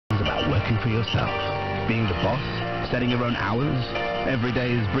about working for yourself. Being the boss, setting your own hours. Every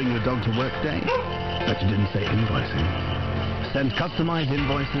day is bring your dog to work day. But you didn't say invoicing. Send customized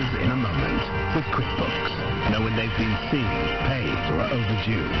invoices in a moment with QuickBooks. Know when they've been seen, paid, or are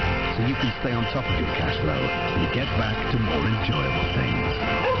overdue, so you can stay on top of your cash flow and get back to more enjoyable things.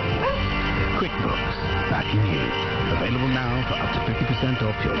 QuickBooks, backing you. Available now for up to 50%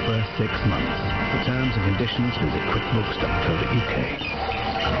 off your first 6 months. For terms and conditions, visit quickbooks.co.uk.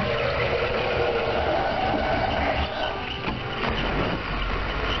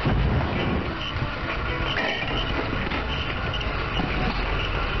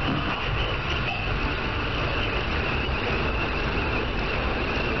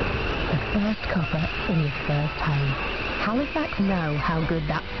 First copper in your first home. Halifax know how good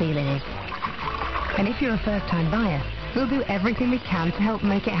that feeling is. And if you're a first-time buyer, we'll do everything we can to help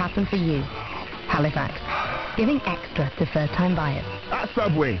make it happen for you. Halifax, giving extra to first-time buyers. At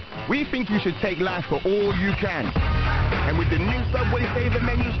Subway, we think you should take life for all you can. And with the new Subway favourite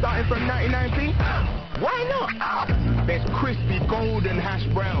menu starting from 99p, why not? There's crispy golden hash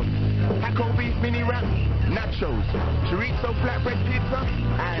brown, taco beef mini wrap, nachos, chorizo flatbread pizza,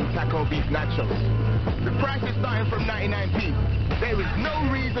 and taco beef nachos. The price is starting from 99p. There is no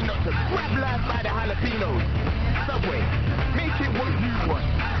reason not to grab life by the jalapenos. Subway, make it what you want.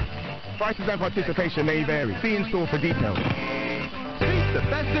 Prices and participation may vary. See in store for details. Beat the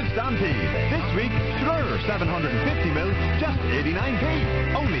festive stampede. This week, Schroeder 750ml, just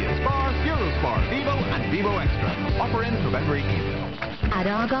 89p. Only at Spar, Eurospar, Vivo and Vivo Extra. Offer ends November 18th. At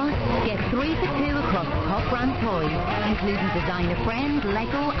Argos, get 3 for 2 across top brand toys, including Designer Friend,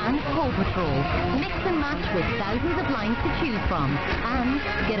 Lego and Paw Patrol. Mix and match with thousands of lines to choose from. And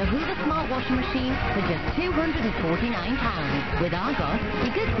get a Hoover Smart Washing Machine for just £249. With Argos,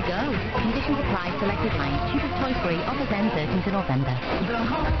 you're good to go. Conditions apply, selected lines. Cheapest toy free. Offers end 13th of November. The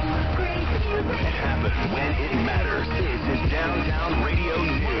home of great music. It happens when it matters. This is Downtown Radio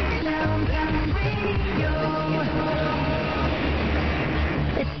News. Downtown Radio.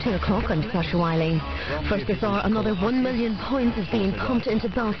 It's 2 o'clock, I'm Sasha Wiley. First this hour, another £1 million is being pumped into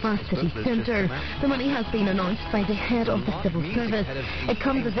Belfast city centre. The money has been announced by the head of the civil service. It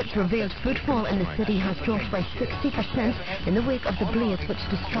comes as it's revealed footfall in the city has dropped by 60% in the wake of the blaze which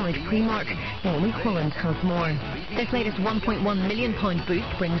destroyed Primark. Naomi Holland has more. This latest £1.1 million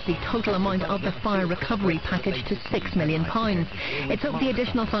boost brings the total amount of the fire recovery package to £6 million. It's hoped the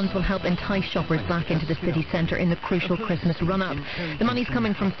additional funds will help entice shoppers back into the city centre in the crucial Christmas run-up. The money's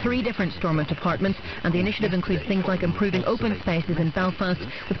coming from 3 different Stormont departments, and the initiative includes things like improving open spaces in Belfast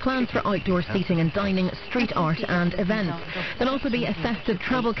with plans for outdoor seating and dining, street art and events. There'll also be a festive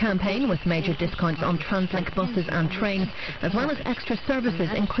travel campaign with major discounts on Translink buses and trains, as well as extra services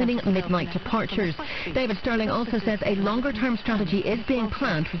including midnight departures. David Sterling also says a longer-term strategy is being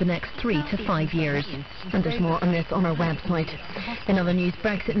planned for the next 3 to 5 years. And there's more on this on our website. In other news,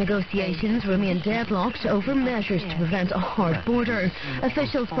 Brexit negotiations remain deadlocked over measures to prevent a hard border.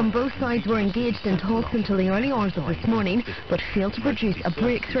 Officials from both sides were engaged in talks until the early hours of this morning, but failed to produce a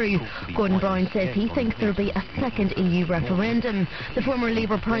breakthrough. Gordon Brown says he thinks there will be a second EU referendum. The former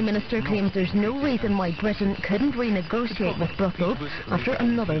Labour Prime Minister claims there's no reason why Britain couldn't renegotiate with Brussels after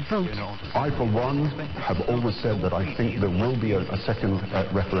another vote. I, for one, have always said that I think there will be a second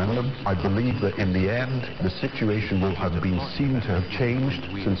referendum. I believe that in the end, the situation will have been seen to have changed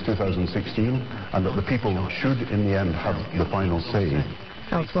since 2016, and that the people should, in the end, have the final say.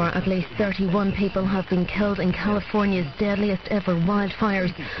 Elsewhere, at least 31 people have been killed in California's deadliest ever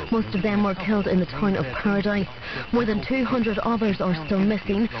wildfires. Most of them were killed in the town of Paradise. More than 200 others are still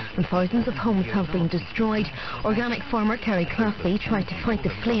missing, and thousands of homes have been destroyed. Organic farmer Kerry Claffey tried to fight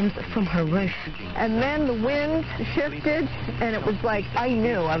the flames from her roof. And then the wind shifted, and it was like, I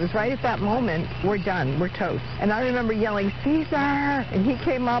knew, I was right at that moment, we're done, we're toast. And I remember yelling, Caesar! And he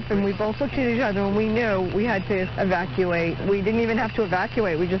came up, and we both looked at each other, and we knew we had to evacuate. We didn't even have to evacuate.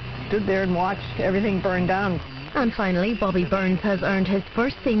 We just stood there and watched everything burn down. And finally, Bobby Burns has earned his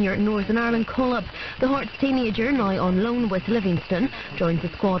first senior Northern Ireland call-up. The Hearts teenager, now on loan with Livingston, joins the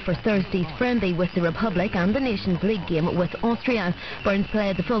squad for Thursday's friendly with the Republic and the Nations League game with Austria. Burns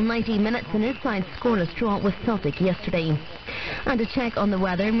played the full 90 minutes in his side's scoreless draw with Celtic yesterday. And a check on the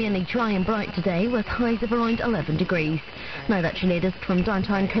weather, mainly dry and bright today with highs of around 11 degrees. Now that's your latest from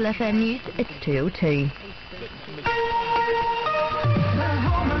Downtown Cool FM News. It's 2:02.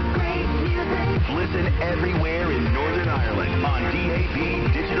 Listen everywhere in Northern Ireland on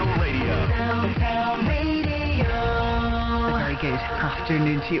DAB Digital Radio. Downtown Radio. A very good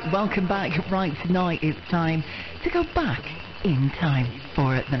afternoon to you. Welcome back. Right, now it's time to go back in time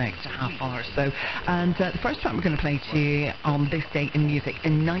for the next half hour or so. And the first track we're going to play to you on this day in music,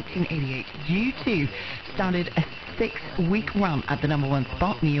 in 1988, U2 started a 6-week run at the #1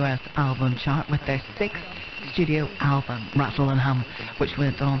 spot in the US album chart with their 6th studio album, Rattle and Hum, which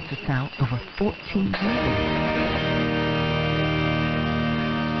went on to sell over 14 million.